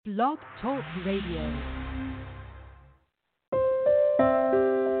Blog Talk Radio.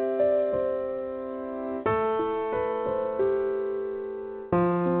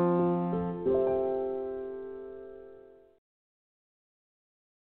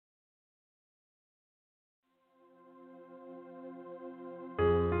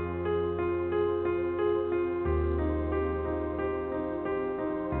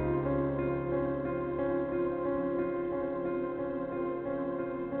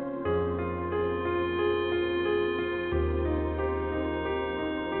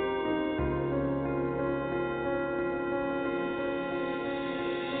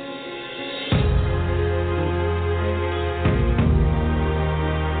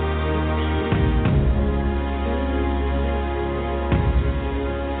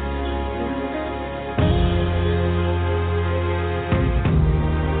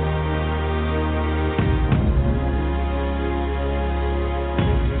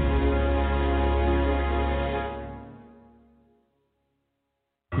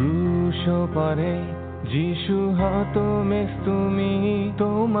 পরে যিশু হত মেস তুমি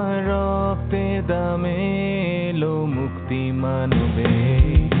তোমার রক্তের দামে এলো মুক্তি মানবে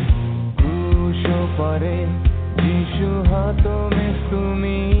ক্রুশ পরে যিশু হত মেস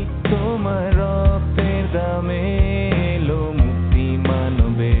তুমি তোমার রক্তের দামে এলো মুক্তি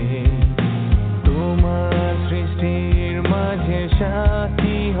মানবে তোমার সৃষ্টির মাঝে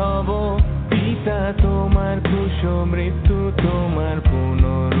সাথী হব পিতা তোমার ক্রুশ মৃত্যু তোমার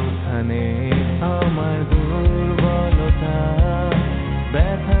পুনরুত্থানে আমার দুর্বলতা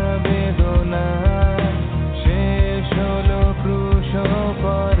ব্যথা বেদনা শেষ হলো ক্রুশ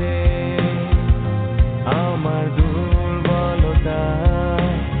পরে আমার দুর্বলতা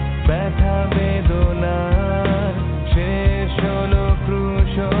ব্যথা বেদনা শেষ হলো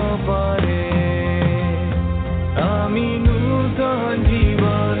ক্রুশ পরে আমি নূতন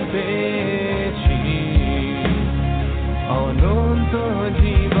জীবন পেয়েছি অনন্ত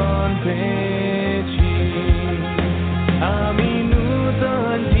জীবন পেয়েছি আমি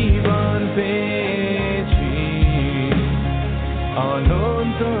নূতন জীবন পেয়েছি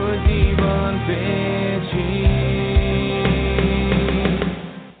অনন্ত জীবন পেয়েছি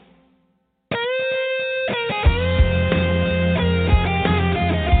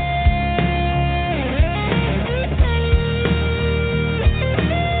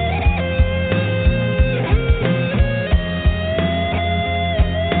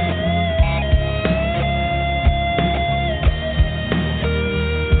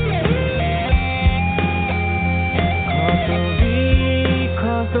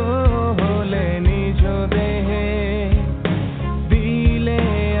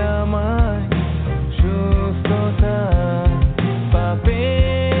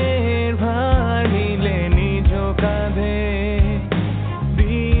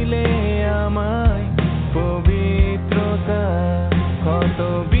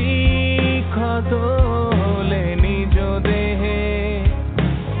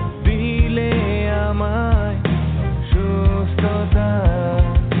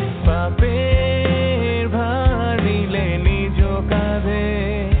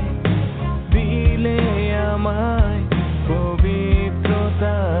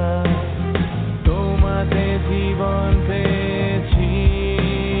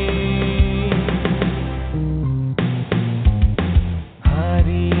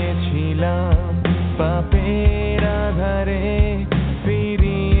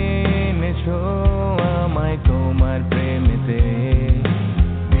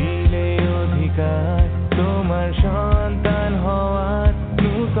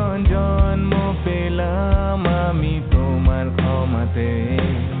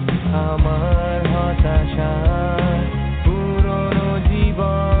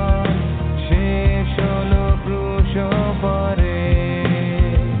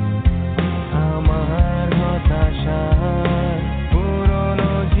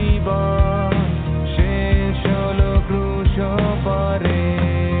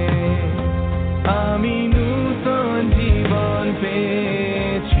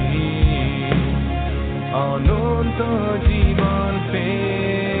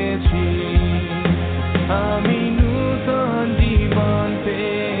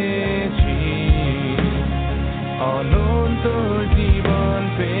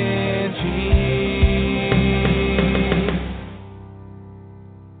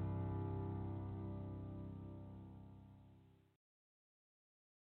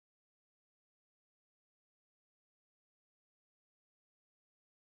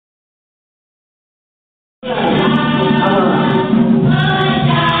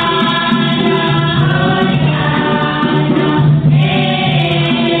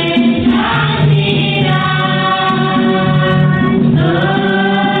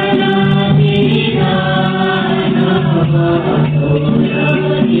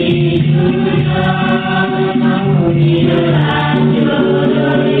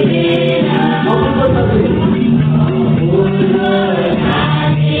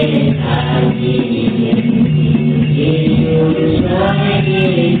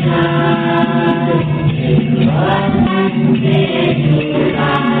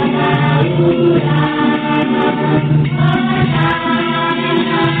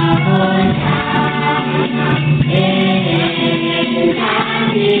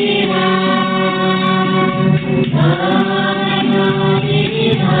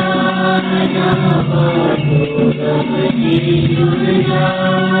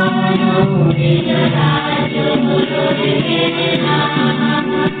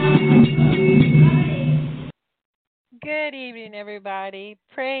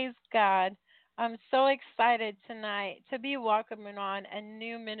praise God. I'm so excited tonight to be welcoming on a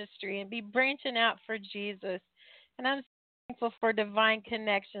new ministry and be branching out for Jesus. And I'm so thankful for divine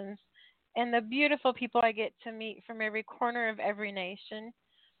connections and the beautiful people I get to meet from every corner of every nation.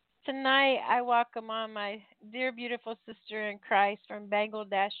 Tonight, I welcome on my dear, beautiful sister in Christ from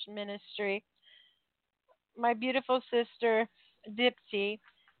Bangladesh Ministry, my beautiful sister, Dipti.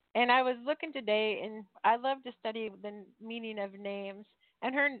 And I was looking today, and I love to study the meaning of names,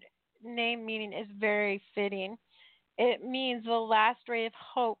 and her name meaning is very fitting. It means the last ray of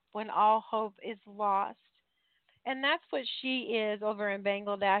hope when all hope is lost. And that's what she is over in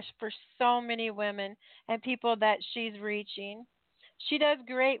Bangladesh for so many women and people that she's reaching. She does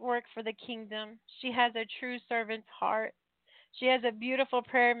great work for the kingdom. She has a true servant's heart. She has a beautiful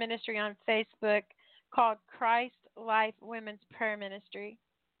prayer ministry on Facebook called Christ Life Women's Prayer Ministry.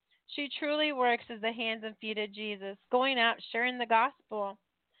 She truly works as the hands and feet of Jesus, going out sharing the gospel.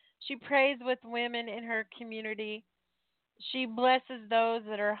 She prays with women in her community. She blesses those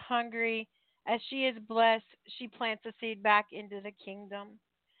that are hungry. As she is blessed, she plants a seed back into the kingdom.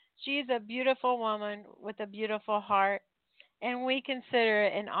 She is a beautiful woman with a beautiful heart, and we consider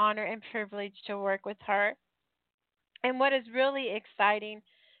it an honor and privilege to work with her. And what is really exciting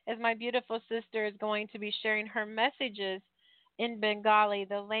is my beautiful sister is going to be sharing her messages in Bengali,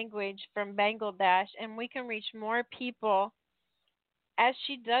 the language from Bangladesh, and we can reach more people as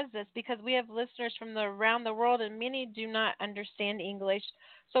she does this because we have listeners from around the world and many do not understand English.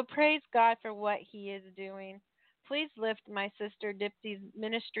 So praise God for what he is doing. Please lift my sister Dipti's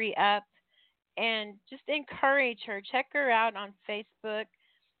ministry up and just encourage her. Check her out on Facebook.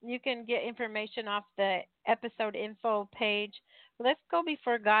 You can get information off the episode info page. Let's go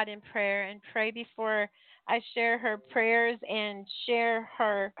before God in prayer and pray before I share her prayers and share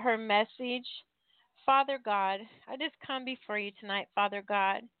her message. Father God, I just come before you tonight, Father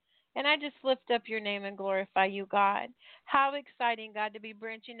God, and I just lift up your name and glorify you, God. How exciting, God, to be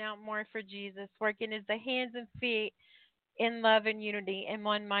branching out more for Jesus, working as the hands and feet in love and unity, in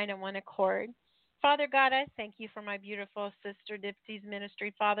one mind and one accord. Father God, I thank you for my beautiful sister Dipsy's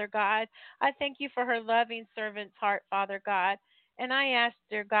ministry, Father God. I thank you for her loving servant's heart, Father God. And I ask,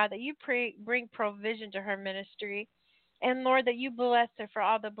 dear God, that you bring provision to her ministry. And Lord, that you bless her for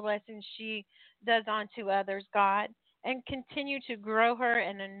all the blessings she does unto others, God. And continue to grow her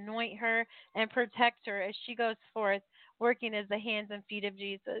and anoint her and protect her as she goes forth, working as the hands and feet of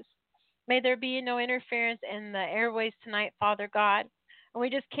Jesus. May there be no interference in the airways tonight, Father God. And we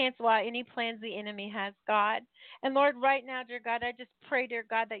just cancel out any plans the enemy has, God. And Lord, right now, dear God, I just pray, dear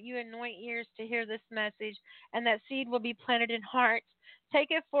God, that you anoint ears to hear this message and that seed will be planted in hearts.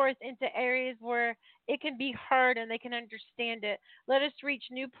 Take it forth into areas where it can be heard and they can understand it. Let us reach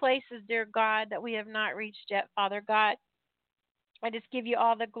new places, dear God, that we have not reached yet, Father God. I just give you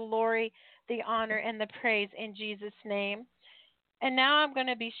all the glory, the honor, and the praise in Jesus' name. And now I'm going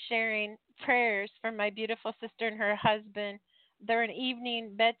to be sharing prayers for my beautiful sister and her husband. They're an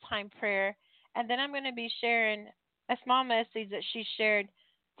evening bedtime prayer. And then I'm going to be sharing a small message that she shared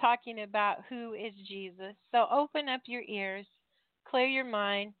talking about who is Jesus. So open up your ears, clear your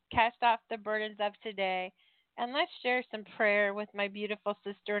mind, cast off the burdens of today, and let's share some prayer with my beautiful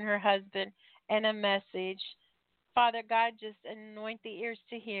sister and her husband and a message. Father God, just anoint the ears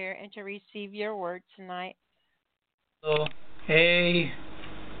to hear and to receive your word tonight. So, hey,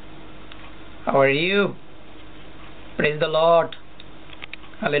 how are you? Praise the Lord.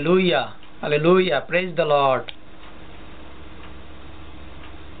 Hallelujah. Hallelujah. Praise the Lord.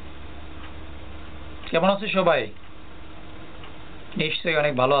 কেমন আছো সবাই? নিশ্চয়ই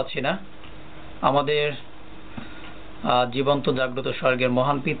অনেক ভালো আছি না? আমাদের জীবন্ত জাগ্রত স্বর্গের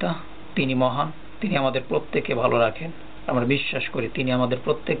মহান পিতা, তিনি মহান, তিনি আমাদের প্রত্যেককে ভালো রাখেন। আমরা বিশ্বাস করি তিনি আমাদের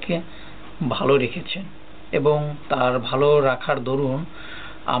প্রত্যেককে ভালো রেখেছেন এবং তার ভালো রাখার দরুন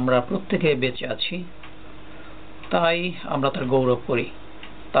আমরা প্রত্যেকে বেঁচে আছি। তাই আমরা তার গৌরব করি,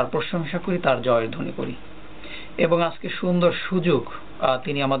 তার প্রশংসা করি, তার জয়ের ধ্বনি করি। এবং আজকে সুন্দর সুযোগ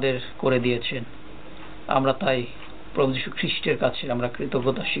তিনি আমাদের করে দিয়েছেন। আমরা তাই প্রভু যীশু খ্রিস্টের কাছে আমরা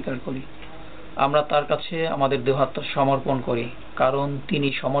কৃতজ্ঞতা স্বীকার করি। আমরা তার কাছে আমাদের দেহাত্মা সমর্পণ করি, কারণ তিনি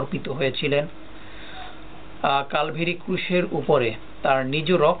সমর্পিত হয়েছিলেন কালভেরি ক্রুশের উপরে। তার নিজ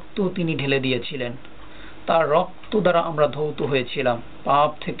রক্ত তিনি ঢেলে দিয়েছিলেন। তার রক্ত দ্বারা আমরা ধৌত হয়েছিলাম, পাপ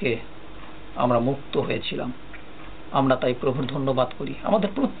থেকে আমরা মুক্ত হয়েছিলাম। আমরা তাই প্রভুর ধন্যবাদ করি। আমাদের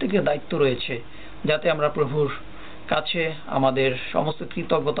প্রত্যেকের দায়িত্ব রয়েছে যাতে আমরা প্রভুর কাছে আমাদের সমস্ত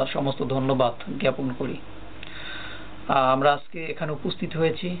কৃতজ্ঞতা, সমস্ত ধন্যবাদ জ্ঞাপন করি। আমরা আজকে এখানে উপস্থিত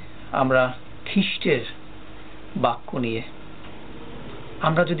হয়েছি আমরা খ্রিস্টের বাক্য নিয়ে।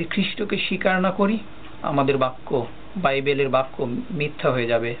 আমরা যদি খ্রিস্টকে স্বীকার না করি, আমাদের বাক্য বাইবেলের বাক্য মিথ্যা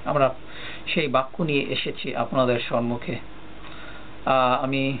হয়ে যাবে। আমরা সেই বাক্য নিয়ে এসেছি আপনাদের সম্মুখে।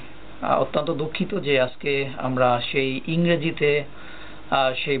 আমি অত্যন্ত দুঃখিত যে আজকে আমরা সেই ইংরেজিতে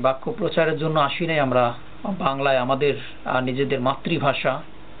সেই বাক্য প্রচারের জন্য আসি নাই। আমরা বাংলায়, আমাদের নিজেদের মাতৃভাষা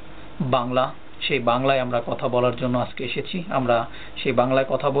বাংলা, সেই বাংলায় আমরা কথা বলার জন্য আজকে এসেছি। আমরা সেই বাংলায়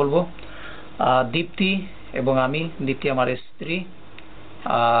কথা বলবো। দীপ্তি এবং আমি, দীপ্তি আমার স্ত্রী,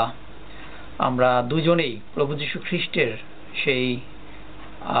 আমরা দুজনেই প্রভু যীশু খ্রিস্টের সেই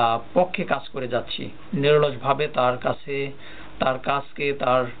পক্ষে কাজ করে যাচ্ছি নিরলসভাবে। তার কাজকে,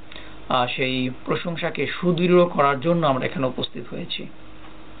 তার সেই প্রশংসাকে সুদৃঢ় করার জন্য আমরা এখানে উপস্থিত হয়েছি।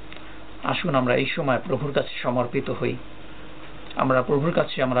 আসুন আমরা এই সময় প্রভুর কাছে সমর্পিত হই। আমরা প্রভুর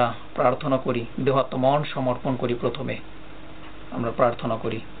কাছে আমরা প্রার্থনা করি, দেহাত্ম মন সমর্পণ করি। প্রথমে আমরা প্রার্থনা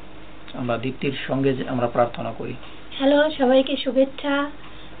করি, আমরা দীপ্তির সঙ্গে আমরা প্রার্থনা করি। হ্যালো, সবাইকে শুভেচ্ছা।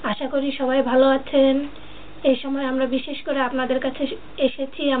 আশা করি সবাই ভালো আছেন। এই সময় আমরা বিশেষ করে আপনাদের কাছে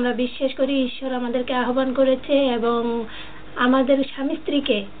এসেছি। আমরা বিশ্বাস করি ঈশ্বর আমাদেরকে আহ্বান করেছে এবং আমাদের স্বামী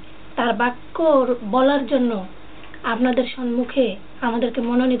স্ত্রীকে তার বাক্য বলার জন্য আপনাদের সম্মুখে আমাদেরকে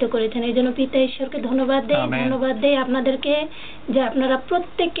মনোনীত করেছেন। এই জন্য পিতা ঈশ্বরকে ধন্যবাদ দেই আপনাদেরকে যে আপনারা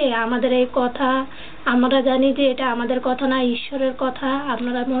প্রত্যেকে আমাদের এই কথা, আমরা জানি যে এটা আমাদের কথা না, ঈশ্বরের কথা,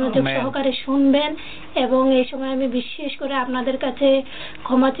 আপনারা মনোযোগ সহকারে শুনবেন। এবং এই সময় আমি বিশেষ করে আপনাদের কাছে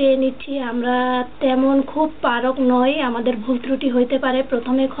ক্ষমা চেয়ে নিচ্ছি। আমরা তেমন খুব পারক নই, আমাদের ভুল ত্রুটি হইতে পারে।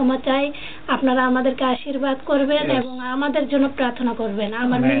 প্রথমে ক্ষমা চাই, আপনারা আমাদেরকে আশীর্বাদ করবেন এবং আমাদের জন্য প্রার্থনা করবেন,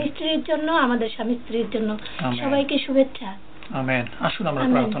 আমার মিনিস্ট্রির জন্য, আমাদের স্বামী স্ত্রীর জন্য। সবাইকে শুভেচ্ছা। আমেন। আসুন আমরা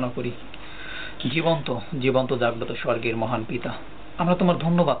প্রার্থনা করি। জীবন্ত জাগ্রত স্বর্গের মহান পিতা, আমরা তোমার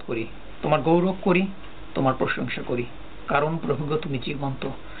ধন্যবাদ করি, তোমার গৌরব করি, তোমার প্রশংসা করি, কারণ প্রভু তুমি জীবন্ত।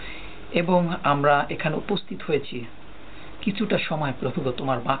 এবং আমরা এখানে উপস্থিত হয়েছি কিছুটা সময় প্রভু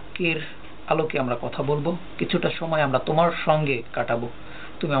তোমার বাক্যের আলোকে আমরা কথা বলবো, কিছুটা সময় আমরা তোমার সঙ্গে কাটাবো।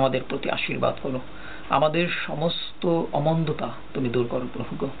 তুমি আমাদের প্রতি আশীর্বাদ করো, আমাদের সমস্ত অমন্দতা তুমি দূর করো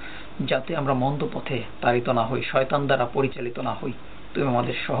প্রভু, যাতে আমরা মন্দ পথে তাড়িত না হই, শয়তান দ্বারা পরিচালিত না হই। তুমি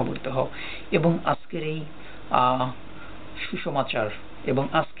আমাদের সহবর্তী হও এবং আজকের এই সুসমাচার এবং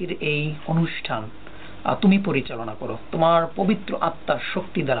আজকের এই অনুষ্ঠান তুমি পরিচালনা করো। তোমার পবিত্র আত্মার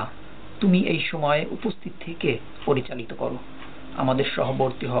শক্তি দ্বারা তুমি এই সময়ে উপস্থিত থেকে পরিচালিত করো। আমাদের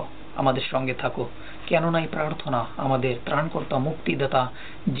সহবর্তী হও, আমাদের সঙ্গে থাকো, কেননা এই প্রার্থনা আমাদের ত্রাণকর্তা মুক্তিদাতা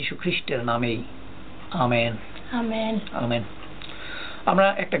যীশু খ্রিস্টের নামেই। Amen, amen, amen. আমরা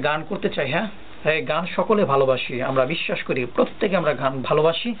একটা গান করতে চাই। হ্যাঁ, গান সকলে ভালোবাসি, আমরা বিশ্বাস করি প্রত্যেকে আমরা গান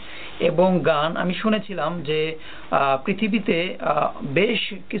ভালোবাসি। এবং গান আমি শুনেছিলাম যে পৃথিবীতে বেশ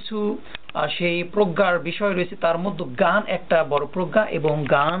কিছু সেই প্রজ্ঞার বিষয় রয়েছে, তার মধ্যে গান একটা বড় প্রজ্ঞা এবং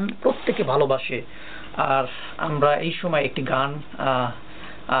গান প্রত্যেকে ভালোবাসে। আর আমরা এই সময় একটি গান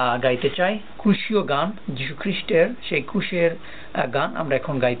গাইতে চাই, ক্রুশীয় গান, যীশু খ্রিস্টের সেই ক্রুশের গান আমরা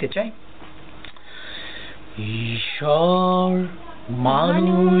এখন গাইতে চাই। ঈশ্বর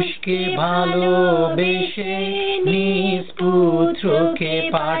মানুষকে ভালোবেসে নিজ পুত্রকে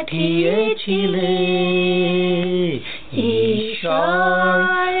পাঠিয়েছিলেন। ঈশ্বর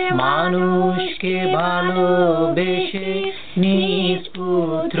মানুষকে ভালোবেসে নিজ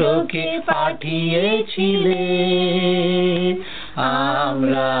পুত্রকে পাঠিয়েছিলেন।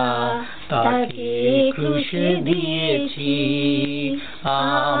 আমরা তাকে ক্রুশে দিয়েছি,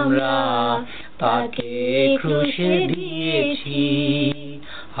 আমরা তাকে ক্রুশে দিয়েছি।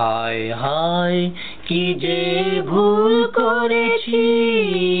 হায় হায় কি যে ভুল করেছি,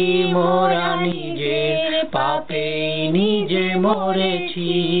 মোরা নিজের পাপে নিজে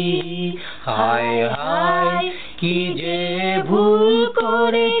মরেছি। হায় হায় কি যে ভুল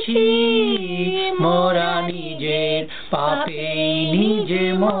করেছি, মোরা নিজের পাপে নিজে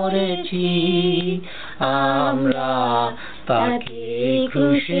মরেছি। আমরা তাকে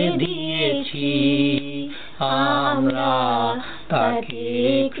ক্রুশে দিয়েছি, আমরা তাকে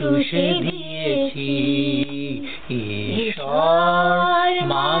ক্রুশে দিয়েছি। ঈশ্বর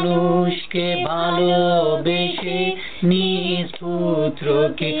মানুষকে ভালোবেসে নিজ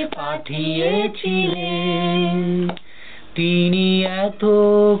পুত্রকে পাঠিয়েছিলেন। তিনি এত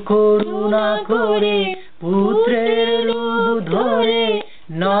করুণা করে পুত্রের রূপ ধরে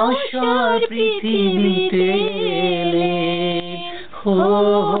নশ্বর পৃথিবীতে এলেন। হো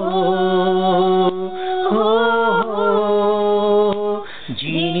হো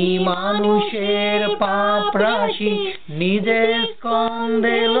যিনি মানুষের পাপ রাশি নিজের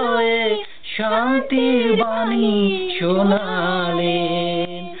স্কন্ধে লয়ে শান্তির বাণী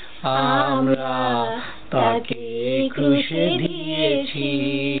শোনালেন। আমরা তাকে ক্রুশে দিয়েছি,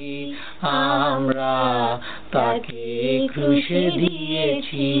 আমরা তাকে ক্রুশে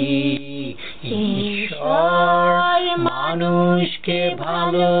দিয়েছি। ঈশ্বর মানুষকে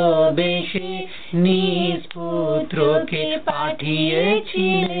ভালোবেসে নিজ পুত্রকে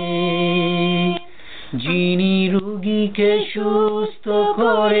পাঠিয়েছিলেন, যিনি রোগীকে সুস্থ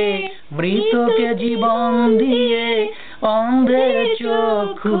করে, মৃতকে জীবন দিয়ে, অন্ধের চোখ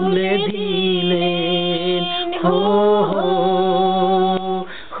খুলে দিলেন। হো হো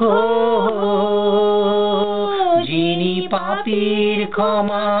হো, যিনি পাপীর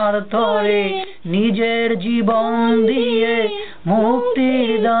ক্ষমার তরে নিজের জীবন দিয়ে মুক্তির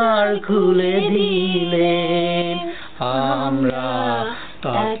দ্বার খুলে দিলেন। আমরা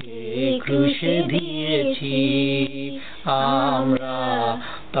তাকে ক্রুশে দিয়েছি, আমরা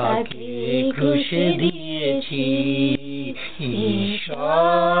তাকে ক্রুশে দিয়েছি।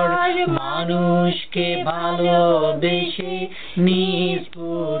 ঈশ্বর মানুষকে ভালোবেসে নিজ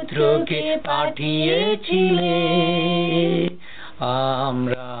পুত্রকে পাঠিয়েছিলেন,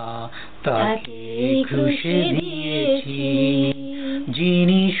 আমরা তাকে ক্রুশে দিয়েছি।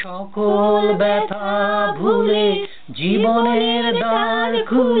 যিনি সকল ব্যথা ভুলে জীবনের দ্বার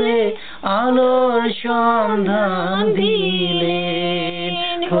খুলে আলোর সন্ধান দিলেন।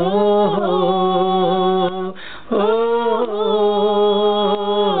 হো হো হো,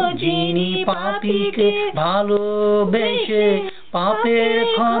 যিনি পাপীকে ভালোবেসে পাপের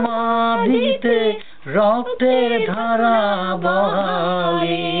ক্ষমা দিতে রক্তের ধারা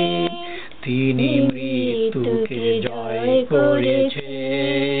বহালেন, তিনি মৃত্যুকে জয়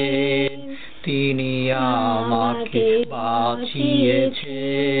করেছেন, তিনি আমাকে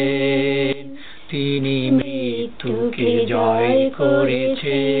বাঁচিয়েছেন, তিনি মৃত্যুকে জয়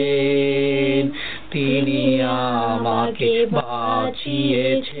করেছেন, তিনি আমাকে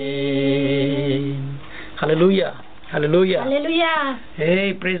বাঁচিয়েছেন। Hallelujah, hallelujah, hallelujah. Hey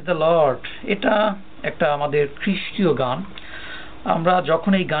praise the Lord. এটা একটা আমাদের খ্রিস্টীয় গান। আমরা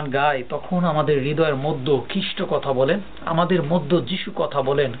যখন এই গান গাই তখন আমাদের হৃদয়ের মধ্যে খ্রিস্ট কথা বলেন, আমাদের মধ্যে যিশু কথা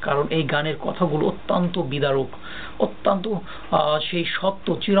বলেন, কারণ এই গানের কথাগুলো অত্যন্ত বিদারক, অত্যন্ত সেই সত্য,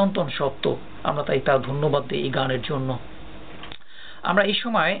 চিরন্তন সত্য। আমরা তাই তার ধন্যবাদ দিই এই গানের জন্য। আমরা এই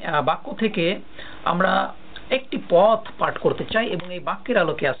সময় বাক্য থেকে আমরা একটি পথ পাঠ করতে চাই এবং এই বাক্যের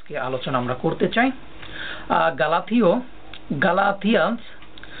আলোকে আজকে আলোচনা আমরা করতে চাই। Galatians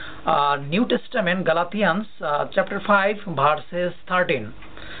New Testament, Galatians chapter 5 verses 13।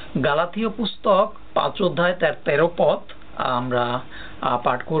 গালাথীয় পুস্তক 5 অধ্যায় 13 পদ আমরা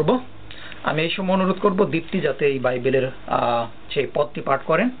পাঠ করব। আমি এই সময় অনুরোধ করব দীপ্তি যাতে এই বাইবেলের সেই পদটি পাঠ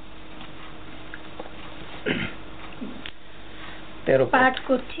করেন। পাঠ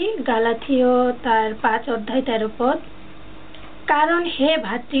করছি গালাথীয় তার 5 অধ্যায় 13 পদ। কারণ হে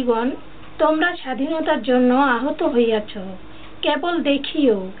ভাতৃগণ, তোমরা স্বাধীনতার জন্য আহত হইয়াছ, কেবল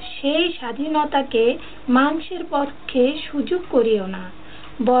দেখিও সেই স্বাধীনতাকে মাংসের পক্ষে সুযোগ করিও না,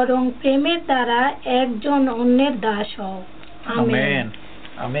 বরং প্রেমের দ্বারা একজন অন্যের দাস হও। Amen,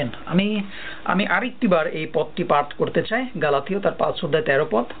 amen. আমি আরেকটিবার এই পদটি পাঠ করতে চাই, গালাথীয় তার 5 অধ্যায় 13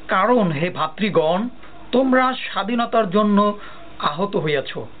 পদ। কারণ হে ভাতৃগণ, তোমরা স্বাধীনতার জন্য আহত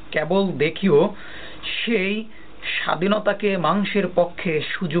হইয়াছ, কেবল দেখিও সেই স্বাধীনতাকে মাংসের পক্ষে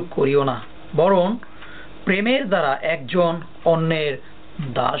সুযোগ করিও না, বরং প্রেমের দ্বারা একজন অন্যের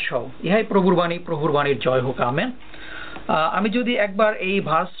দাস হও। ইহাই প্রভুর বাণী, প্রভুর বাণীর জয় হোক। আমেন। আমি যদি একবার এই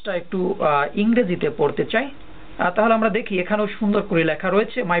ভার্সটা একটু ইংরেজিতে পড়তে চাই, তাহলে আমরা দেখি এখানেও সুন্দর করে লেখা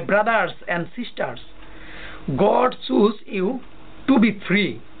রয়েছে, my brothers and sisters, God choose you to be free,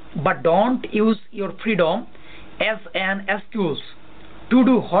 but don't use your freedom as an excuse to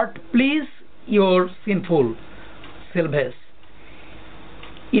do what please your sinful selves.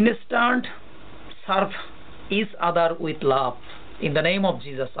 Instead, serve each other with love. In the name of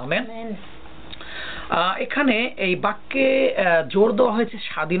Jesus. Amen. এখানে এই বাক্যে জোর দেওয়া হয়েছে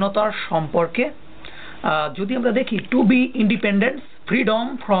স্বাধীনতার সম্পর্কে। যদি আমরা দেখি, to be independence, freedom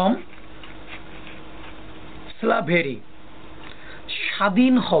from স্লাভেরি,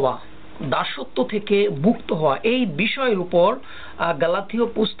 স্বাধীন হওয়া, দাসত্ব থেকে মুক্ত হওয়া, এই বিষয়ের উপর গালাথীয়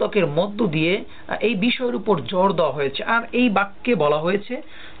পুস্তকের মধ্য দিয়ে এই বিষয়ের উপর জোর দেওয়া হয়েছে। আর এই বাক্যে বলা হয়েছে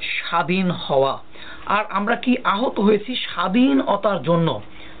স্বাধীন হওয়া। আর আমরা কি আহত হয়েছি স্বাধীনতার জন্য।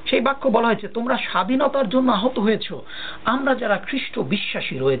 সেই বাক্য বলা হয়েছে তোমরা স্বাধীনতার জন্য আহত হয়েছ। আমরা যারা খ্রিস্ট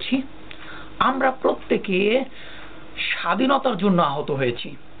বিশ্বাসী রয়েছি, আমরা প্রত্যেকে স্বাধীনতার জন্য আহত হয়েছি।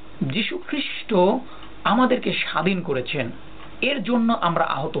 যীশু খ্রিস্ট আমাদেরকে স্বাধীন করেছেন, এর জন্য আমরা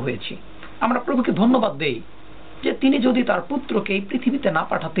আহত হয়েছি। আমরা প্রভুকে ধন্যবাদ দেই যে তিনি যদি তার পুত্রকে এই পৃথিবীতে না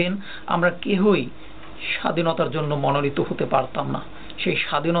পাঠাতেন, আমরা কেহই স্বাধীনতার জন্য মনোনীত হতে পারতাম না, সেই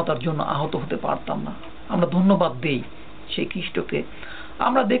স্বাধীনতার জন্য আহত হতে পারতাম না। আমরা ধন্যবাদ দেই সেই খ্রিস্টকে।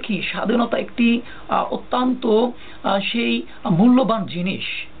 আমরা দেখি স্বাধীনতা একটি অত্যন্ত সেই মূল্যবান জিনিস।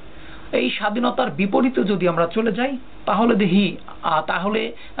 এই স্বাধীনতার বিপরীতে যদি আমরা চলে যাই তাহলে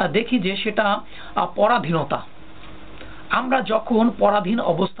দেখি যে সেটা পরাধীনতা। আমরা যখন পরাধীন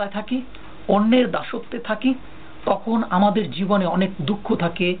অবস্থায় থাকি, অন্যের দাসত্বে থাকি, তখন আমাদের জীবনে অনেক দুঃখ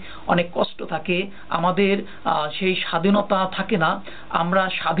থাকে, অনেক কষ্ট থাকে, আমাদের সেই স্বাধীনতা থাকে না, আমরা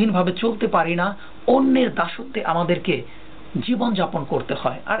স্বাধীনভাবে চলতে পারি না, অন্যের দাসত্বে আমাদেরকে জীবনযাপন করতে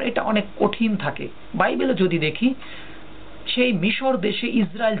হয়, আর এটা অনেক কঠিন থাকে। বাইবেলে যদি দেখি, সেই মিশর দেশে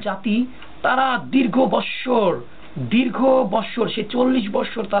ইসরায়েল জাতি তারা দীর্ঘ বৎসর সেই 40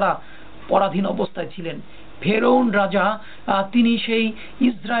 বৎসর তারা পরাধীন অবস্থায় ছিলেন। ফেরাউন রাজা তিনি সেই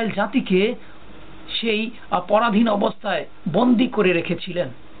ইসরায়েল জাতিকে সেই পরাধীন অবস্থায় বন্দী করে রেখেছিলেন।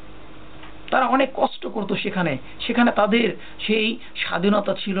 তারা অনেক কষ্ট করত, সেখানে তাদের সেই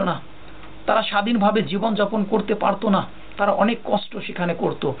স্বাধীনতা ছিল না, তারা স্বাধীনভাবে জীবনযাপন করতে পারতো না, তারা অনেক কষ্ট সেখানে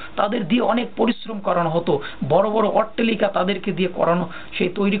করত, তাদের দিয়ে অনেক পরিশ্রম করানো হতো, বড় বড় অট্টালিকা তাদেরকে দিয়ে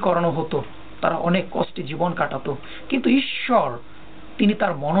তৈরি করানো হতো, তারা অনেক কষ্টে জীবন কাটাতো। কিন্তু ঈশ্বর তিনি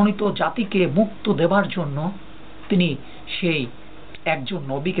তার মনোনীত জাতিকে মুক্ত দেবার জন্য তিনি সেই একজন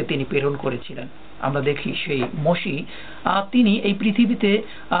নবীকে তিনি প্রেরণ করেছিলেন। আমরা দেখি সেই মসি, তিনি এই পৃথিবীতে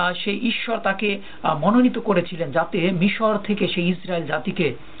সেই ঈশ্বর তাকে মনোনীত করেছিলেন যাতে মিশর থেকে সেই ইসরায়েল জাতিকে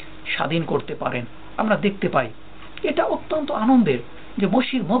স্বাধীন করতে পারেন। আমরা দেখতে পাই এটা অত্যন্ত আনন্দের যে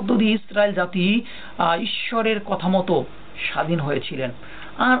মসির মধ্য দিয়ে ইসরায়েল জাতি ঈশ্বরের কথা মতো স্বাধীন হয়েছিলেন।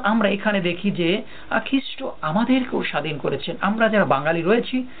 আর আমরা এখানে দেখি যে খ্রিস্ট আমাদেরকেও স্বাধীন করেছেন। আমরা যারা বাঙালি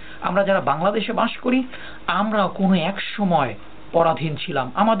রয়েছি, আমরা যারা বাংলাদেশে বাস করি, আমরা কোনো এক সময় পরাধীন ছিলাম।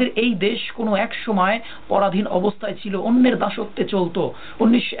 আমাদের এই দেশ কোনো এক সময় পরাধীন অবস্থায় ছিল, অন্যের দাসত্বে চলতো।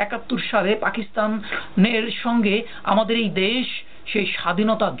 1971 সালে পাকিস্তানের সঙ্গে আমাদের এই দেশ সেই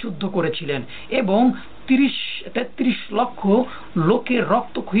স্বাধীনতা যুদ্ধ করেছিলেন এবং 33 লক্ষ লোকের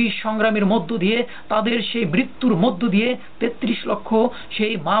রক্তক্ষয়ী সংগ্রামের মধ্য দিয়ে, তাদের সেই মৃত্যুর মধ্য দিয়ে 33 লক্ষ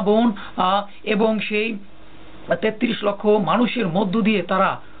সেই মা বোন এবং সেই 33 লক্ষ মানুষের মধ্য দিয়ে তারা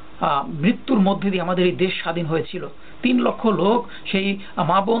মৃত্যুর মধ্যে দিয়ে আমাদের এই দেশ স্বাধীন হয়েছিল। 3 লক্ষ লোক সেই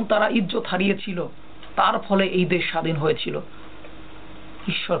মা বোন তারা ইজ্জত হারিয়েছিল, তার ফলে এই দেশ স্বাধীন হয়েছিল।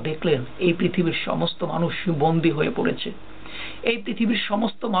 ঈশ্বর দেখলেন এই পৃথিবীর সমস্ত মানুষ বন্দী হয়ে পড়েছে, এই পৃথিবীর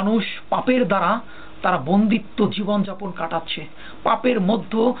সমস্ত মানুষ পাপের দ্বারা তারা বন্দিত্ব জীবনযাপন কাটাচ্ছে, পাপের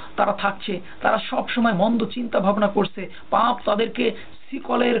মধ্যে তারা থাকছে, তারা সব সময় মন্দ চিন্তা ভাবনা করছে, পাপ তাদেরকে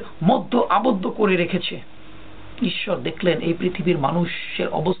শিকলের মধ্যে আবদ্ধ করে রেখেছে। ঈশ্বর দেখলেন এই পৃথিবীর মানুষের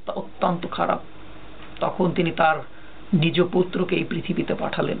অবস্থা অত্যন্ত খারাপ, তখন তিনি তার নিজ পুত্রকে এই পৃথিবীতে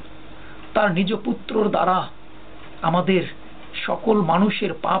পাঠালেন। তার নিজ পুত্রর দ্বারা আমাদের সকল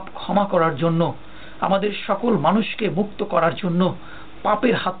মানুষের পাপ ক্ষমা করার জন্য, আমাদের সকল মানুষকে মুক্ত করার জন্য,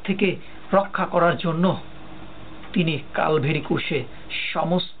 পাপের হাত থেকে রক্ষা করার জন্য তিনি কালভেরি ক্রুশে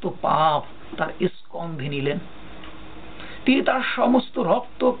সমস্ত পাপ তার স্কন্ধে নিলেন। তিনি তার সমস্ত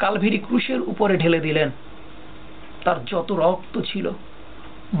রক্ত কালভেরি ক্রুশের উপরে ঢেলে দিলেন। তার যত রক্ত ছিল,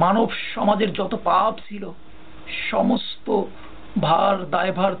 মানব সমাজের যত পাপ ছিল, সমস্ত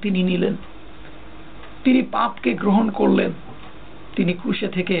দায়ভার তিনি নিলেন। তিনি পাপকে গ্রহণ করলেন। তিনি ক্রুশে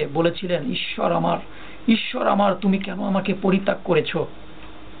থেকে বলেছিলেন, ঈশ্বর আমার তুমি কেন আমাকে পরিত্যাগ করেছ?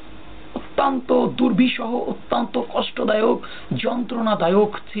 অত্যন্ত দুর্বিষহ, অত্যন্ত কষ্টদায়ক,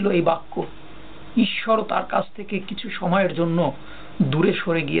 যন্ত্রণাদায়ক ছিল এই বাক্য। ঈশ্বর তার কাছ থেকে কিছু সময়ের জন্য দূরে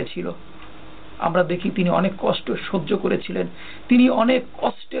সরে গিয়েছিল। আমরা দেখি তিনি অনেক কষ্ট সহ্য করেছিলেন, তিনি অনেক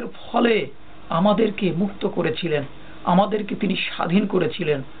কষ্টের ফলে আমাদেরকে মুক্ত করেছিলেন, আমাদেরকে তিনি স্বাধীন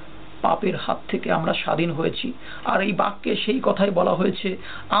করেছিলেন। পাপের হাত থেকে আমরা স্বাধীন হয়েছি। আর এই বাক্যে সেই কথাই বলা হয়েছে,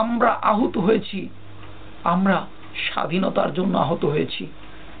 আমরা আহত হয়েছি, আমরা স্বাধীনতার জন্য আহত হয়েছি,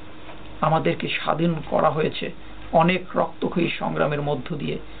 আমাদেরকে স্বাধীন করা হয়েছে, অনেক রক্তক্ষয়ী সংগ্রামের মধ্য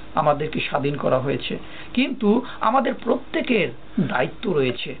দিয়ে আমাদেরকে স্বাধীন করা হয়েছে। কিন্তু আমাদের প্রত্যেকের দায়িত্ব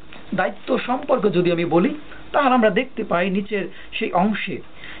রয়েছে। দায়িত্ব সম্পর্কে যদি আমি বলি তাহলে আমরা দেখতে পাই নিচের সেই অংশে,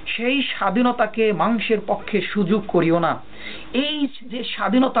 সেই স্বাধীনতাকে মাংসের পক্ষে সুযোগ করিও না। এই যে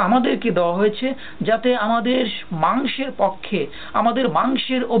স্বাধীনতা আমাদেরকে দেওয়া হয়েছে, যাতে আমাদের মাংসের পক্ষে, আমাদের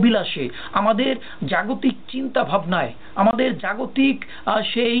মাংসের অভিলাষে, আমাদের জাগতিক চিন্তা ভাবনায়, আমাদের জাগতিক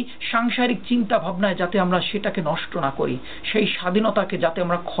সেই সাংসারিক চিন্তা ভাবনায় যাতে আমরা সেটাকে নষ্ট না করি, সেই স্বাধীনতাকে যাতে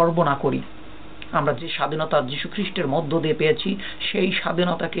আমরা খর্ব না করি। আমরা যে স্বাধীনতা যীশু খ্রিস্টের মধ্য দিয়ে পেয়েছি, সেই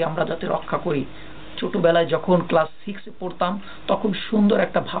স্বাধীনতাকে আমরা যাতে রক্ষা করি। ছোটবেলায় যখন ক্লাস 6-এ পড়তাম, তখন সুন্দর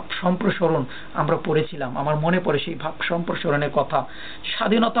একটা ভাব সম্প্রসারণ আমরা পড়েছিলাম। আমার মনে পড়ে সেই ভাব সম্প্রসারণের কথা।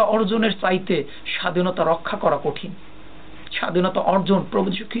 স্বাধীনতা অর্জনের চাইতে স্বাধীনতা রক্ষা করা কঠিন। স্বাধীনতা অর্জন প্রভু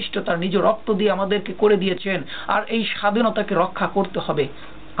যীশু খ্রিস্ট তার নিজ রক্ত দিয়ে আমাদেরকে করে দিয়েছেন, আর এই স্বাধীনতাকে রক্ষা করতে হবে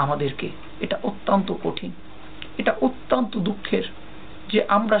আমাদেরকে। এটা অত্যন্ত কঠিন, এটা অত্যন্ত দুঃখের। যে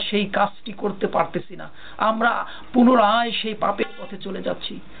আমরা সেই কাজটি করতে পারতেছি না, আমরা পুনরায় সেই পাপের পথে চলে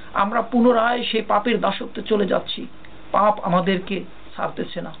যাচ্ছি, আমরা পুনরায় সেই পাপের দাসত্বে চলে যাচ্ছি, পাপ আমাদেরকে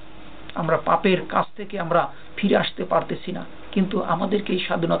ছাড়তেছে না, আমরা পাপের কাছ থেকে আমরা ফিরে আসতে পারতেছি না। কিন্তু আমাদেরকে এই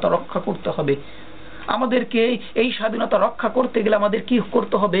স্বাধীনতা রক্ষা করতে হবে। আমাদেরকে এই স্বাধীনতা রক্ষা করতে গেলে আমাদের কি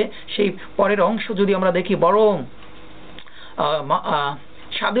করতে হবে সেই পরের অংশ যদি আমরা দেখি, বরং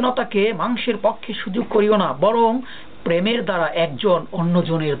স্বাধীনতাকে মাংসের পক্ষে সুযোগ করিও না, বরং প্রেমের দ্বারা একজন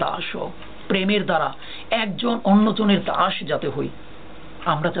অন্যজনের দাস হও। প্রেমের দ্বারা একজন অন্যজনের দাস যাতে হই,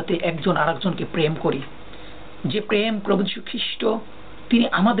 আমরা যাতে একজন আরেকজনকে প্রেম করি। যে প্রেম প্রভু যীশু খ্রিস্ট তিনি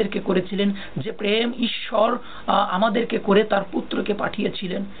আমাদেরকে করেছিলেন, যে প্রেম ঈশ্বর আমাদেরকে করে তার পুত্রকে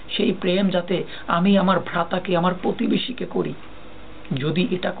পাঠিয়েছিলেন, সেই প্রেম যাতে আমি আমার ভ্রাতাকে, আমার প্রতিবেশীকে করি। যদি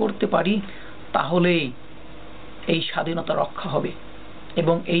এটা করতে পারি তাহলেই এই স্বাধীনতা রক্ষা হবে,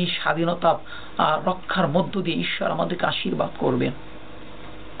 এবং এই স্বাধীনতা রক্ষার মধ্য দিয়ে ঈশ্বর আমাদেরকে আশীর্বাদ করবেন।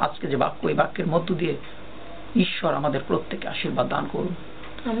 আজকে যে বাক্য, এই বাক্যের মধ্য দিয়ে ঈশ্বর আমাদের প্রত্যেককে আশীর্বাদ দান করুন।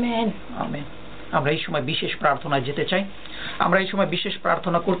 Amen, amen. আমরা এই সময় বিশেষ প্রার্থনায় যেতে চাই। আমরা এই সময় বিশেষ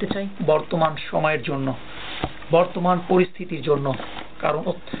প্রার্থনা করতে চাই বর্তমান সময়ের জন্য, বর্তমান পরিস্থিতির জন্য, কারণ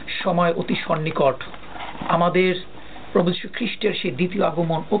সময় অতি সন্নিকট। আমাদের প্রভু যীশু খ্রিস্টের সেই দ্বিতীয়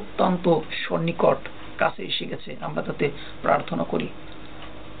আগমন অত্যন্ত সন্নিকট, কাছে এসে গেছে। আমরা তাতে প্রার্থনা করি।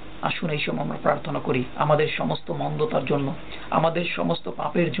 আসুন এই সময় আমরা প্রার্থনা করি আমাদের সমস্ত মন্দতার জন্য, আমাদের সমস্ত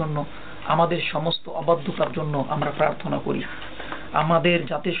পাপের জন্য, আমাদের সমস্ত অবাধ্যতার জন্য আমরা প্রার্থনা করি। আমাদের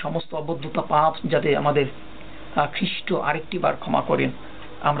যাতে সমস্ত অবাধ্যতা, পাপ যাতে আমাদের খ্রিস্ট আরেকটি বার ক্ষমা করেন,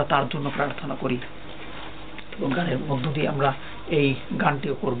 আমরা তার জন্য প্রার্থনা করি। এবং গানের মধ্য দিয়ে আমরা এই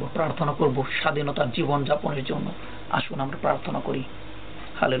গানটিও করব, প্রার্থনা করব স্বাধীনতার জীবন যাপনের জন্য। আসুন আমরা প্রার্থনা করি।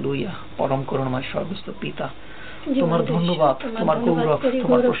 হালেলুয়া। পরম করুণাময় সর্বস্ত পিতা, তোমার ধন্যবাদ, তোমার গৌরব,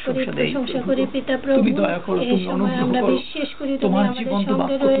 তোমার প্রশংসা দেই। তুমি দয়া করো, তুমি অনুগ্রহ করো, তোমার জীবন্ত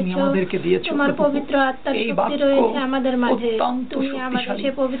বাক্য তুমি আমাদেরকে দিয়েছো। তোমার পবিত্র আত্মার শক্তি রয়েছে আমাদের মাঝে। তুমি আমাদের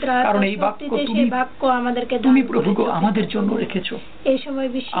সেই পবিত্র আত্মার শক্তিতে সেই বাক্য আমাদেরকে তুমি প্রভু আমাদের জন্য রেখেছো। এই সময়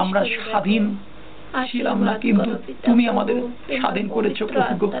বিশেষ আমরা স্বাধীন ছিলাম না, কিন্তু তুমি আমাদের স্বাধীন করেছো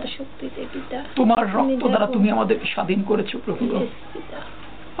প্রভু। তোমার রক্ত দ্বারা তুমি আমাদের স্বাধীন করেছো প্রভু।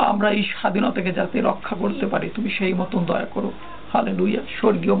 আমরা এই স্বাধীনতাকে যাতে রক্ষা করতে পারি তুমি সেই মতন দয়া করো। হালেলুয়া।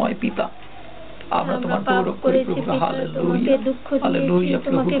 স্বর্গীয়ময় পিতা, আমরা তোমার গৌরব করি প্রভু। হালেলুয়া, হালেলুয়া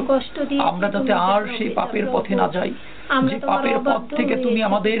প্রভু। আমরা যাতে আর সেই পাপের পথে না যাই, যে পাপের পথ থেকে তুমি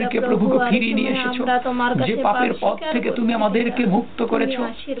আমাদেরকে প্রভুকে ফিরিয়ে নিয়ে এসেছো, যে পাপের পথ থেকে তুমি আমাদেরকে মুক্ত করেছো,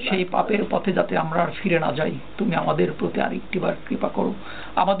 সেই পাপের পথে যাতে আমরা আর ফিরে না যাই, তুমি আমাদের প্রতি আরেকটিবার কৃপা করো।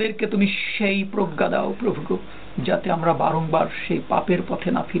 আমাদেরকে তুমি সেই প্রজ্ঞা দাও প্রভু, যাতে আমরা বারংবার সেই পাপের পথে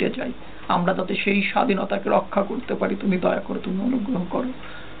না ফিরে যাই, আমরা যাতে সেই স্বাধীনতাকে রক্ষা করতে পারি। তুমি দয়া করো, তুমি অনুগ্রহ করো।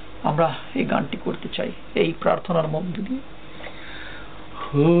 আমরা এই গানটি করতে চাই এই প্রার্থনার মধ্য দিয়ে।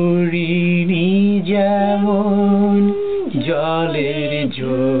 হরিণী যেমন জলের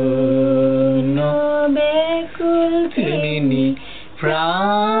জন্য ব্যাকুল তেমনি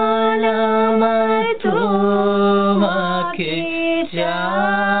প্রাণ আমার তোমাকে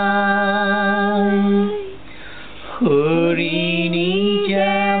চায়। হরিণী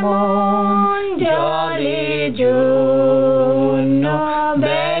যেমন জলের জন্য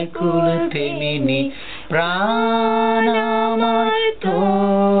ব্যাকুল তেমনি প্রাণ আমার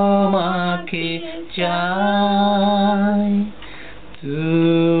তোমাকে চায়।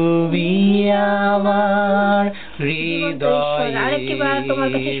 তুমি আমার হৃদয়ে আরেকটিবার তোমার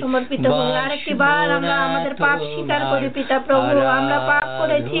কাছে সমর্পিত হই। আরেকটিবার আমরা আমাদের পাপ স্বীকার করি পিতা প্রভু। আমরা পাপ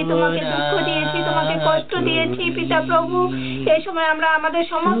করেছি, তোমাকে দুঃখ দিয়েছি, তোমাকে কষ্ট দিয়েছি পিতা প্রভু। এই সময় আমরা আমাদের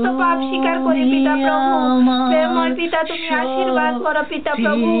সমস্ত পাপ স্বীকার করি পিতা প্রভু। প্রেমময় পিতা, তুমি আশীর্বাদ করো পিতা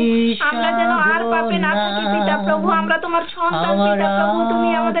প্রভু। আমরা যেন আর পাপে না থাকি পিতা প্রভু। আমরা তোমার সন্তান পিতা প্রভু। তুমি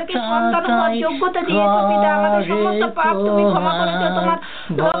আমাদেরকে সন্তান হওয়ার যোগ্যতা দিয়েছো পিতা। আমাদের সমস্ত পাপ তুমি ক্ষমা করেছো, তোমার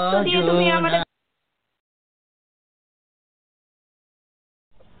রক্ত দিয়ে তুমি আমাদের।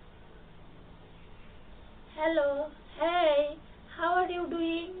 Hello, hey, how are you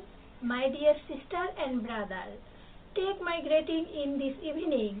doing, my dear sister and brother? Take my greeting in this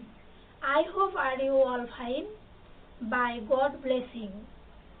evening. I hope are you all fine? By God blessing.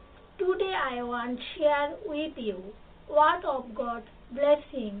 Today I want to share with you word of God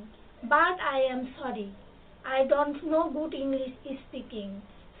blessing, but I am sorry, I don't know good English speaking,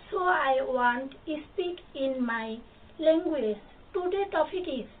 so I want to speak in my language. Today topic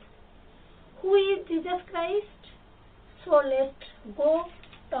is who is Jesus Christ? So let's go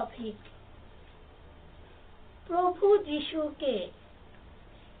topic. প্রভু যিশুকে,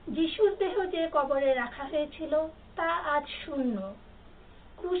 যিশুর দেহ যে কবরে রাখা হয়েছিল তা আজ শূন্য।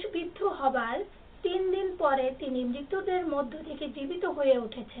 ক্রুশবিদ্ধ হবার 3 দিন পরে তিনি মৃতদের মধ্য থেকে জীবিত হয়ে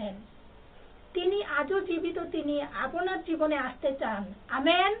উঠেছেন। তিনি আজও জীবিত, তিনি আপনার জীবনে আসতে চান।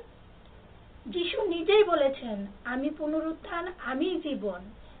 আমেন। যিশু নিজেই বলেছেন, আমি পুনরুত্থান, আমি জীবন।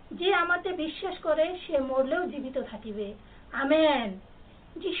 যে আমাতে বিশ্বাস করে সে মরলেও জীবিত থাকিবে। আমেন।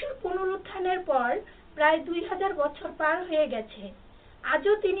 যিশুর পুনরুত্থানের পর প্রায় 2000 বছর পার হয়ে গেছে।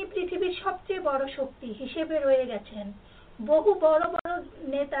 আজও তিনি পৃথিবীর সবচেয়ে বড় শক্তি হিসেবে রয়ে গেছেন। বহু বড় বড়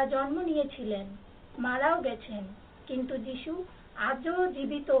নেতা জন্ম নিয়েছিলেন, মারাও গেছেন, কিন্তু যিশু আজও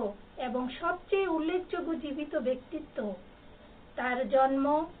জীবিত এবং সবচেয়ে উল্লেখযোগ্য জীবিত ব্যক্তিত্ব। তার জন্ম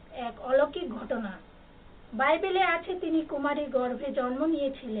এক অলৌকিক ঘটনা। বাইবেলে আছে তিনি কুমারী গর্ভে জন্ম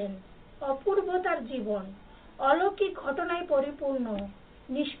নিয়েছিলেন। অপূর্ব তার জীবন, অলৌকিক ঘটনায় পরিপূর্ণ,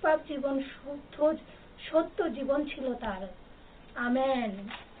 নিষ্পাপ জীবন, সত্য জীবন ছিল তার। আমেন।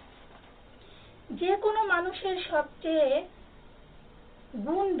 যে কোনো মানুষের সবচেয়ে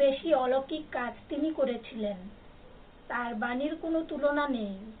গুণ বেশি অলৌকিক কাজ তিনি করেছিলেন। তার বাণীর কোনো তুলনা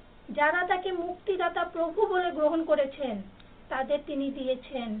নেই। যারা তাকে মুক্তিদাতা প্রভু বলে গ্রহণ করেছেন তাদের তিনি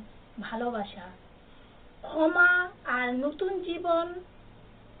দিয়েছেন ভালোবাসা, ক্ষমা আর নতুন জীবন।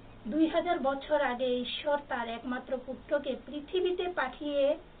 2000 বছর আগে ঈশ্বর তার একমাত্র পুত্রকে পৃথিবীতে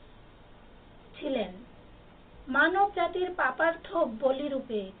পাঠিয়েছিলেন মানব জাতির পাপার্থ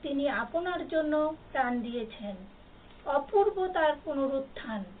বলিরূপে। তিনি আপনার জন্য প্রাণ দিয়েছেন। অপূর্ব তার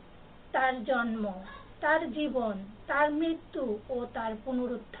পুনরুত্থান, তার জন্ম, তার জীবন, তার মৃত্যু ও তার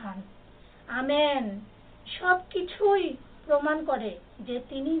পুনরুত্থান। আমেন। সবকিছুই প্রমাণ করে যে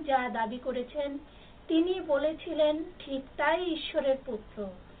তিনি যা দাবি করেছেন, তিনি বলেছিলেন, ঠিক তাই ঈশ্বরের পুত্র,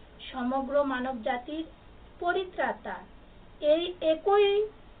 সমগ্র মানব জাতির পরিত্রাতা। এই একই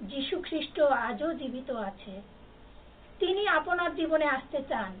যীশু খ্রিস্ট আজও জীবিত আছে। তিনি আপনার জীবনে আসতে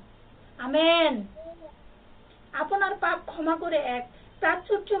চান। আমেন। আপনার পাপ ক্ষমা করে এক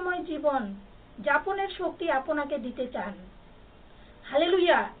প্রাচুর্যময় জীবন যাপনের শক্তি আপনাকে দিতে চান।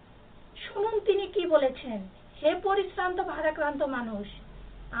 হালেলুয়া। শুনুন তিনি কি বলেছেন। হে পরিশ্রান্ত ভারাক্রান্ত মানুষ,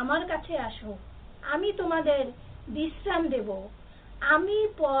 আমার কাছে আসো, আমি তোমাদের বিশ্রাম দেব। আমি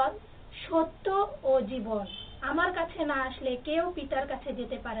পথ, সত্য ও জীবন। আমার কাছে না আসলে কেউ পিতার কাছে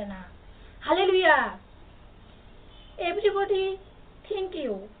যেতে পারে না। Hallelujah. Everybody, thank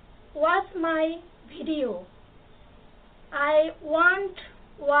you. Watch my video. I want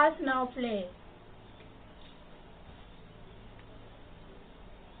watch now play.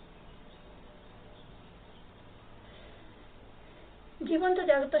 জীবন্ত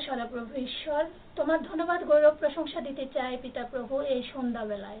জগত সদাপ্রভু ঈশ্বর, তোমার ধন্যবাদ গৌরব প্রশংসা দিতে চাই পিতা প্রভু এই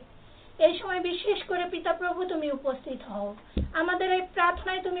সন্ধ্যাবেলায়। এই সময় বিশেষ করে পিতা প্রভু তুমি উপস্থিত হও। আমাদের এই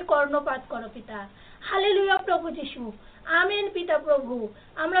প্রার্থনায় তুমি কর্ণপাত করো পিতা। হালেলুয়া প্রভু যিশু। আমেন পিতা প্রভু।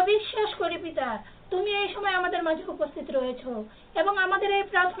 আমরা বিশ্বাস করি পিতা তুমি এই সময় আমাদের মাঝে উপস্থিত রয়েছো এবং আমাদের এই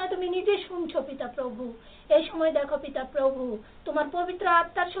প্রার্থনা তুমি নিজে শুনছো পিতা প্রভু। এই সময় দেখো পিতা প্রভু, তোমার পবিত্র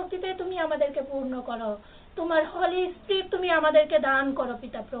আত্মার শক্তিতে তুমি আমাদেরকে পূর্ণ করো। তোমার হলি স্পিরিট তুমি আমাদেরকে দান করো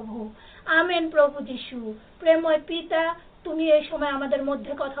পিতা প্রভু। আমেন প্রভু যিশু। প্রেমময় পিতা, তুমি এই সময় আমাদের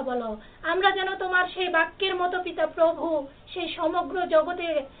মধ্যে কথা বলো। আমরা যেন তোমার সেই বাক্যের মতো পিতা প্রভু, সেই সমগ্র জগতে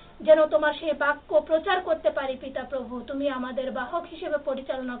যেন তোমার সেই বাক্য প্রচার করতে পারি পিতা প্রভু। তুমি আমাদের বাহক হিসেবে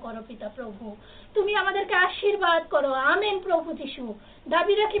পরিচালনা করো পিতা প্রভু। তুমি আমাদেরকে আশীর্বাদ করো। আমেন প্রভু যিশু।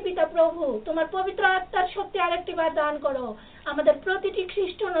 দাবি রাখি পিতা প্রভু, তোমার পবিত্র আত্মার শক্তি আরেকটি বার দান করো আমাদের প্রতিটি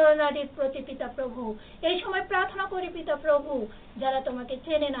খ্রিস্ট নরনারীর প্রতি পিতা প্রভু। এই সময় প্রার্থনা করি পিতা প্রভু, যারা তোমাকে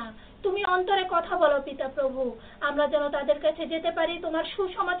চেনে না তুমি অন্তরে কথা বলো পিতা প্রভু। আমরা যেন তাদের কাছে যেতে পারি, তোমার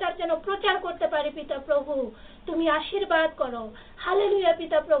সুসমাচার যেন প্রচার করতে পারি পিতা প্রভু। তুমি আশীর্বাদ করো। হালেলুয়া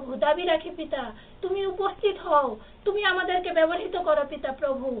পিতা প্রভু। দাবি রাখি পিতা, তুমি উপস্থিত হও, তুমি আমাদেরকে ব্যবহৃত করো পিতা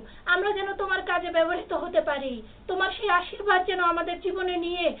প্রভু। আমরা যেন তোমার কাজে ব্যবহৃত হতে পারি, তোমার সেই আশীর্বাদ যেন আমাদের জীবনে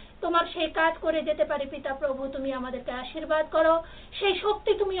নিয়ে তোমার সেই কাজ করে যেতে পারি পিতা প্রভু। তুমি আমাদেরকে আশীর্বাদ করো, সেই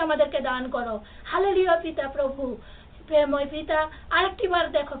শক্তি তুমি আমাদেরকে দান করো। হালেলুয়া পিতা প্রভু। প্রেমময় পিতা, আরেকটি বার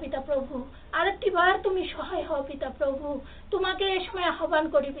দেখো পিতা প্রভু, আরেকটি বার তুমি সহায় হও পিতা প্রভু। তোমাকে এই সময় আহ্বান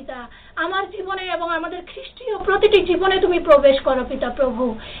করি পিতা, আমার জীবনে এবং আমাদের খ্রিস্টীয় প্রতিটি জীবনে তুমি প্রবেশ করো পিতা প্রভু।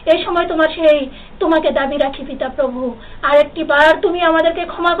 এই সময় তোমাকে দাবি রাখি পিতা প্রভু, আরেকটি বার তুমি আমাদেরকে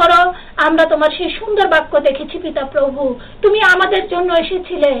ক্ষমা করো। আমরা তোমার সেই সুন্দর বাক্য দেখেছি পিতা প্রভু, তুমি আমাদের জন্য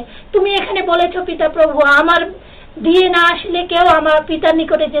এসেছিলে। তুমি এখানে বলেছো পিতা প্রভু, আমার দিয়ে না আসলে কেউ আমার পিতার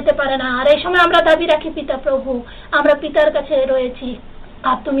নিকটে যেতে পারে না। আর এই সময় আমরা দাবি রাখি পিতা প্রভু, আমরা পিতার কাছে রয়েছি,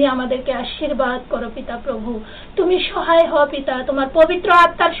 আর তুমি আমাদেরকে আশীর্বাদ করো পিতা প্রভু। তুমি সহায় হও পিতা, তোমার পবিত্র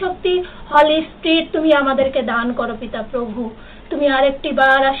আত্মার শক্তি হলি স্পিরিট তুমি আমাদেরকে দান করো পিতা প্রভু। তুমি আরেকটি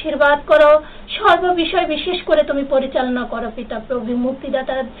বার আশীর্বাদ করো, সর্ব বিষয় বিশেষ করে তুমি পরিচালনা করো পিতা প্রভু।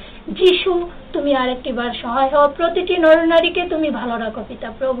 মুক্তিদাতা যিশু তুমি আরেকটি বার সহায় হও, প্রতিটি নরনারীকে তুমি ভালো রাখো পিতা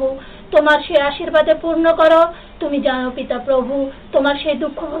প্রভু, তোমার সেই আশীর্বাদে পূর্ণ করো। তুমি জানো পিতা প্রভু তোমার সেই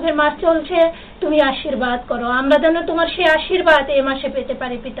দুঃখ ভোগের মাস চলছে, তুমি আশীর্বাদ করো, আমরা যেন তোমার সেই আশীর্বাদ এই মাসে পেতে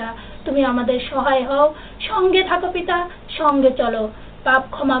পারি পিতা। তুমি আমাদের সহায় হও, সঙ্গে থাকো পিতা, সঙ্গে চলো, পাপ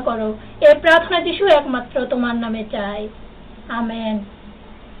ক্ষমা করো। এই প্রার্থনা যিশু একমাত্র তোমার নামে চাই, amen.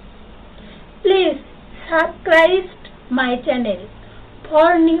 Please subscribe my channel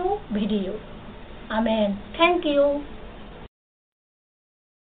for new video. Amen. Thank you.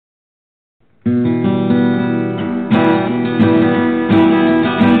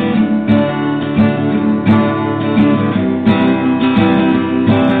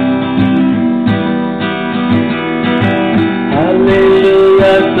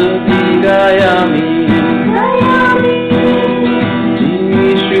 Hallelujah, Tuti Gayami,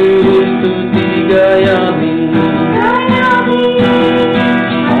 Jesus Tuti Gayami,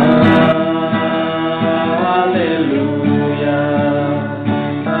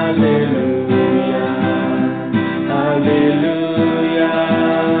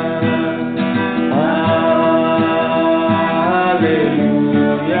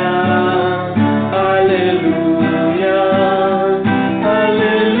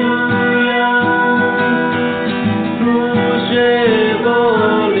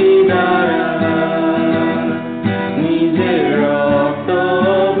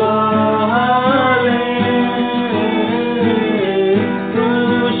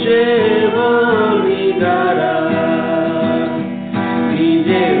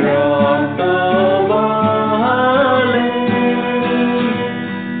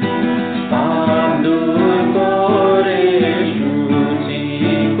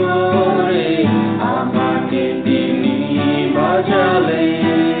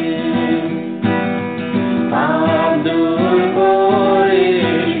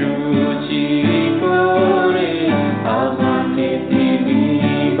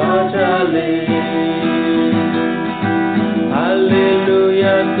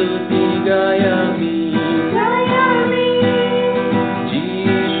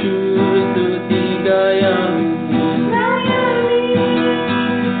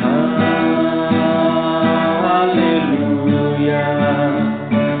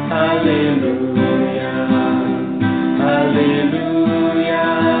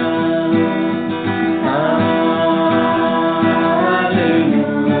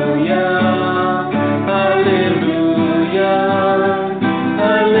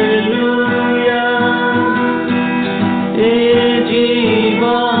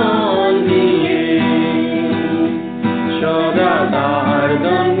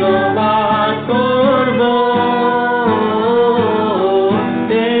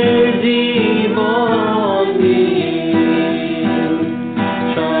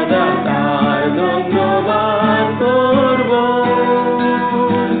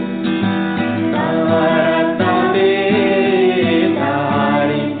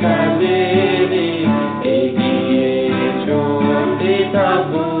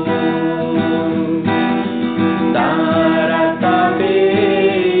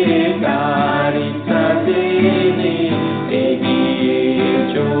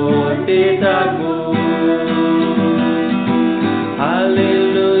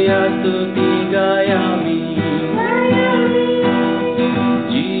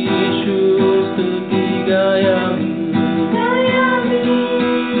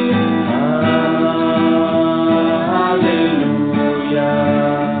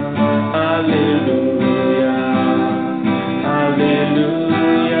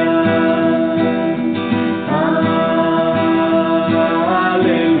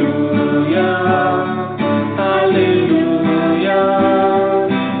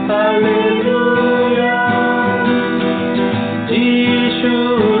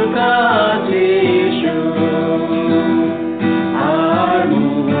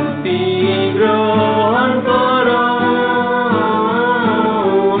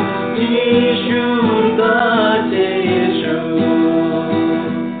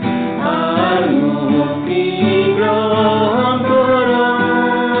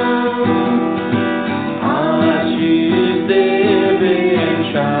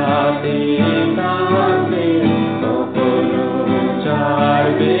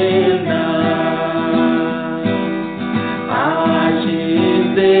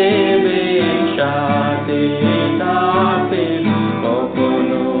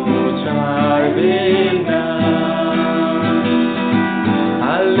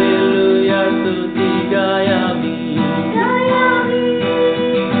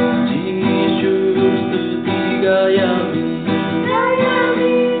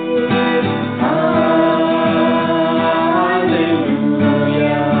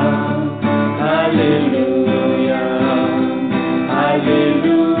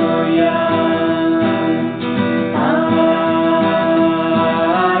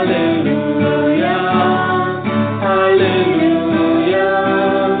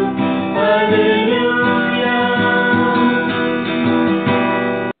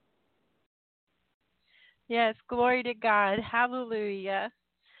 Yes, glory to God. Hallelujah.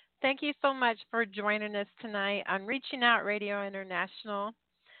 Thank you so much for joining us tonight on Reaching Out Radio International,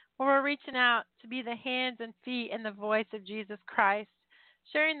 where we're reaching out to be the hands and feet and the voice of Jesus Christ,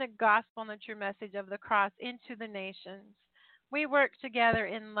 sharing the gospel and the true message of the cross into the nations. We work together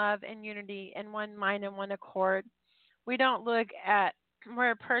in love and unity in one mind and one accord. We don't look at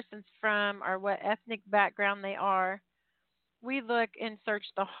where a person's from or what ethnic background they are. We look and search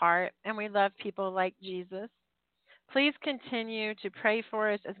the heart, and we love people like Jesus. Please continue to pray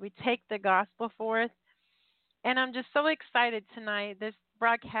for us as we take the gospel forth. And I'm just so excited tonight. This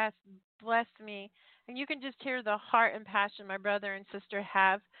broadcast blessed me. And you can just hear the heart and passion my brother and sister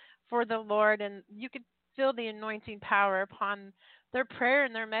have for the Lord. And you can feel the anointing power upon their prayer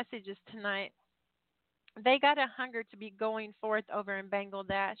and their messages tonight. They got a hunger to be going forth over in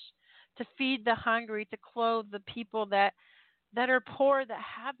Bangladesh, to feed the hungry, to clothe the people that are poor, that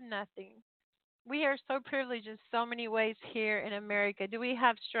have nothing. We are so privileged in so many ways here in America. Do we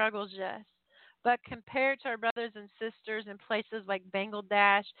have struggles? Yes. But compared to our brothers and sisters in places like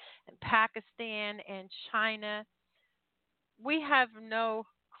Bangladesh and Pakistan and China, we have no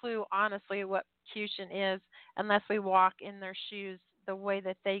clue, honestly, what Cushion is unless we walk in their shoes the way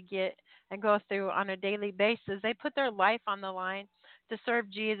that they get and go through on a daily basis. They put their life on the line to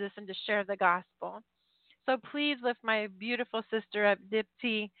serve Jesus and to share the gospel. So please lift my beautiful sister up,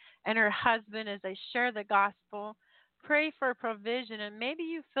 Dipti, and her husband as they share the gospel. Pray for provision, and maybe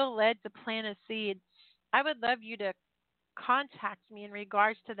you feel led to plant a seed. I would love you to contact me in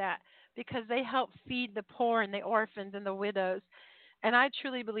regards to that because they help feed the poor and the orphans and the widows. And I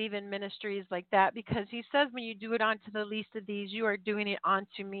truly believe in ministries like that because he says when you do it unto the least of these, you are doing it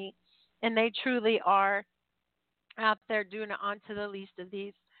unto me. And they truly are out there doing it unto the least of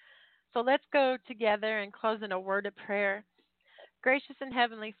these. So let's go together and close in a word of prayer. Gracious and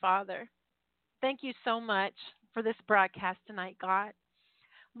Heavenly Father, thank you so much for this broadcast tonight, God.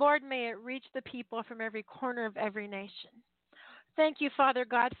 Lord, may it reach the people from every corner of every nation. Thank you, Father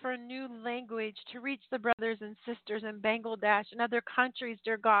God, for a new language to reach the brothers and sisters in Bangladesh and other countries,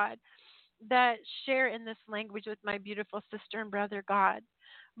 dear God, that share in this language with my beautiful sister and brother, God.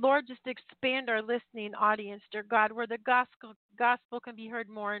 Lord, just expand our listening audience, dear God, where the gospel can be heard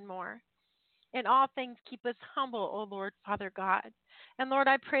more and more. In all things, keep us humble, O Lord, Father God. And Lord,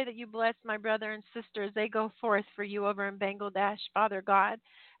 I pray that you bless my brother and sister as they go forth for you over in Bangladesh, Father God,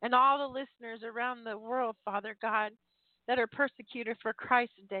 and all the listeners around the world, Father God, that are persecuted for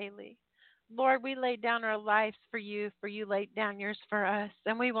Christ daily. Lord, we lay down our lives for you laid down yours for us,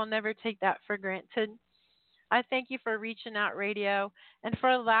 and we will never take that for granted. I thank you for Reaching Out Radio and for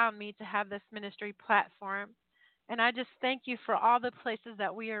allowing me to have this ministry platform. And I just thank you for all the places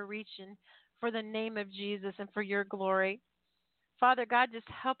that we are reaching for the name of Jesus and for your glory. Father God, just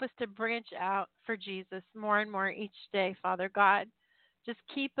help us to branch out for Jesus more and more each day, Father God. Just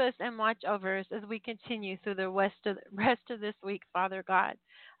keep us and watch over us as we continue through the rest of this week, Father God.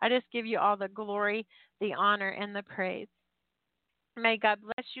 I just give you all the glory, the honor, and the praise. May God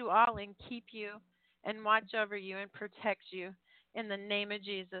bless you all and keep you and watch over you and protect you in the name of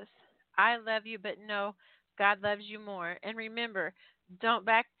Jesus. I love you, but know God loves you more. And remember, don't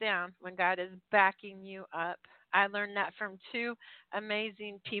back down when God is backing you up. I learned that from two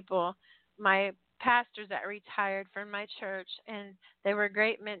amazing people, my pastors that retired from my church, and they were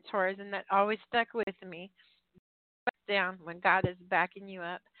great mentors, and that always stuck with me. Back down when God is backing you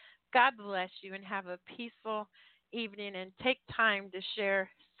up. God bless you and have a peaceful evening, and take time to share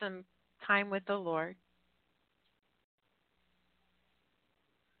some time with the Lord.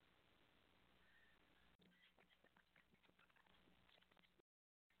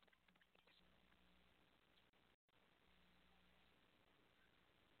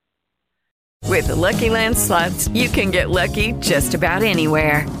 With the Lucky Land Slots, you can get lucky just about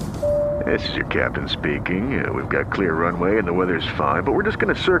anywhere. This is your captain speaking. We've got clear runway and the weather's fine, but we're just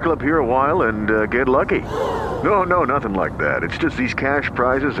going to circle up here a while and get lucky. No, nothing like that. It's just these cash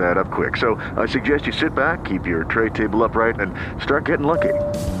prizes add up quick. So I suggest you sit back, keep your tray table upright, and start getting lucky.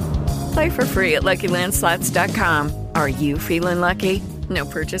 Play for free at LuckyLandSlots.com. Are you feeling lucky? No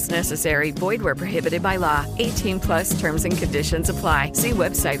purchase necessary. Void where prohibited by law. 18+ terms and conditions apply. See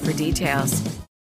website for details.